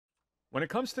When it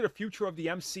comes to the future of the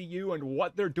MCU and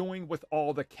what they're doing with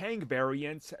all the Kang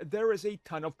variants, there is a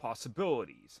ton of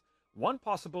possibilities. One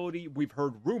possibility we've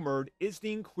heard rumored is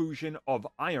the inclusion of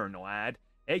Iron Lad,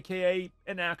 aka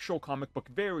an actual comic book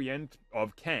variant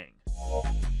of Kang.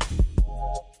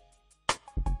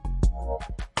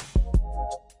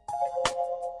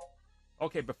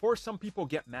 Okay, before some people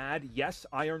get mad, yes,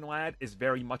 Iron Lad is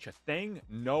very much a thing.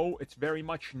 No, it's very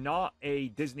much not.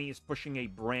 Disney is pushing a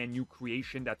brand new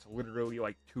creation that's literally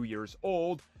like 2 years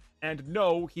old. And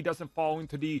no, he doesn't fall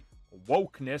into the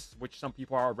wokeness, which some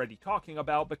people are already talking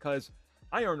about, because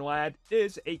Iron Lad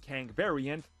is a Kang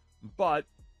variant, but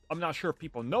I'm not sure if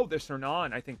people know this or not,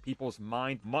 and I think people's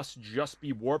mind must just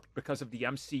be warped because of the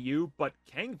MCU, but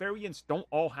Kang variants don't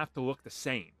all have to look the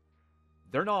same.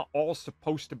 They're not all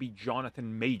supposed to be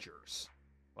Jonathan Majors.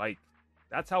 Like,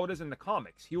 that's how it is in the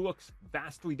comics. He looks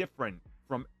vastly different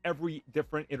from every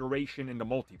different iteration in the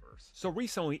multiverse. So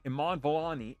recently, Iman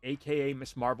Vellani, aka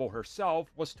Miss Marvel herself,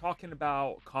 was talking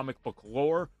about comic book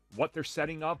lore, what they're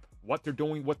setting up, what they're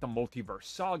doing with the multiverse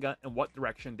saga, and what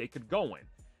direction they could go in.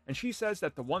 And she says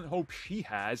that the one hope she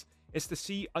has is to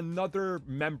see another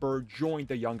member join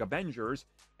the Young Avengers,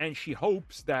 and she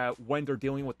hopes that when they're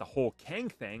dealing with the whole Kang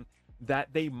thing, that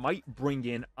they might bring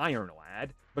in Iron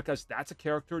Lad, because that's a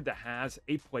character that has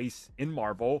a place in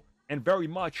Marvel and very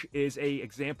much is an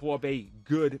example of a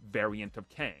good variant of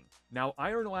Kang. Now,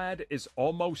 Iron Lad is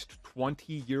almost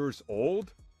 20 years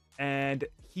old, and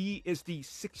he is the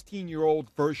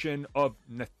 16-year-old version of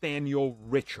Nathaniel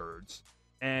Richards.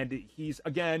 And he's,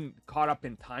 again, caught up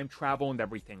in time travel and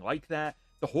everything like that.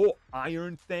 The whole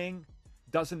Iron thing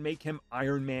doesn't make him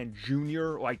Iron Man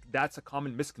Jr. Like, that's a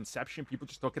common misconception. People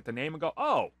just look at the name and go,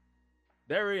 oh,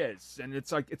 there he is. And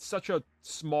it's like, it's such a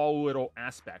small little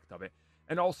aspect of it.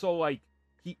 And also, like,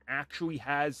 he actually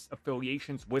has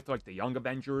affiliations with, like, the Young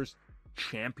Avengers,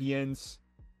 Champions.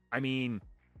 I mean,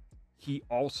 he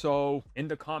also, in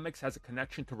the comics, has a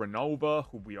connection to Renova,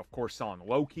 who we, of course, saw in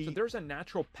Loki. So there's a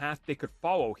natural path they could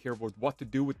follow here with what to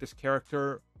do with this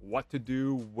character, what to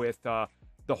do with,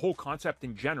 the whole concept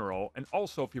in general. And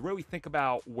also, if you really think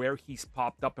about where he's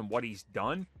popped up and what he's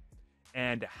done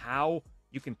and how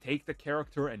you can take the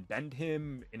character and bend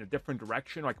him in a different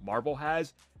direction like Marvel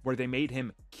has, where they made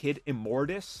him Kid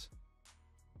Immortus,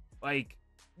 like,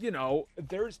 you know,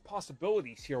 there's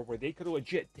possibilities here where they could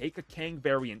legit take a Kang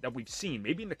variant that we've seen,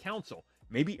 maybe in the council,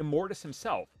 maybe Immortus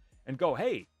himself, and go,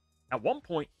 hey, at one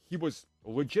point he was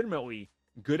legitimately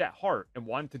good at heart and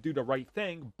wanted to do the right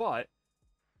thing, but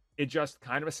it just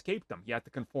kind of escaped him. He had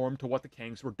to conform to what the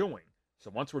Kangs were doing.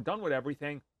 So once we're done with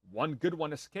everything, one good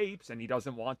one escapes, and he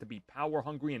doesn't want to be power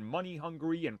hungry and money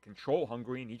hungry and control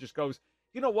hungry, and he just goes,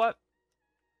 you know what?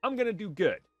 I'm going to do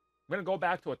good. I'm going to go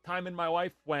back to a time in my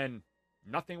life when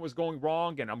nothing was going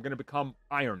wrong, and I'm going to become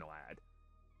Iron Lad.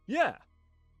 Yeah,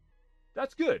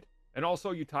 that's good. And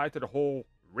also, you tie it to the whole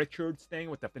Richards thing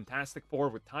with the Fantastic Four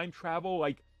with time travel.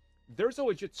 Like, there's a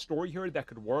legit story here that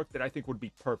could work that I think would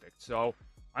be perfect. So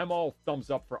I'm all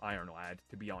thumbs up for Iron Lad,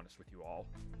 to be honest with you all.